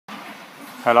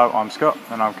Hello, I'm Scott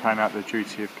and I'm carrying out the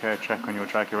duty of care check on your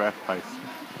Jaguar F-Pace.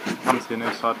 Come to the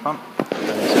near side front,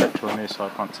 then inspect your near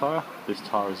side front tyre. This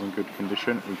tyre is in good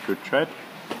condition with good tread.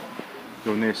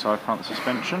 Your near side front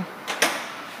suspension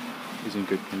is in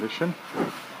good condition.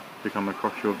 If you come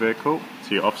across your vehicle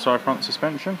to your offside front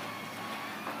suspension,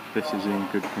 this is in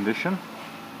good condition.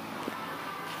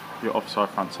 Your offside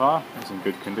front tyre is in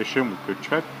good condition with good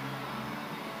tread.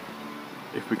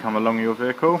 If we come along your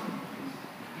vehicle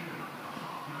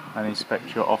and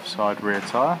inspect your offside rear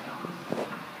tyre,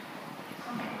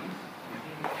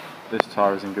 this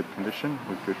tyre is in good condition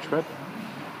with good tread.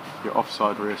 Your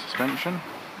offside rear suspension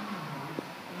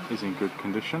is in good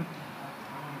condition.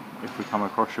 If we come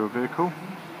across your vehicle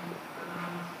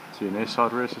to your near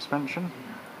side rear suspension,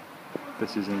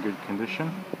 this is in good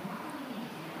condition,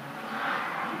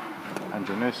 and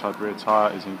your near side rear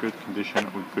tyre is in good condition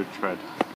with good tread.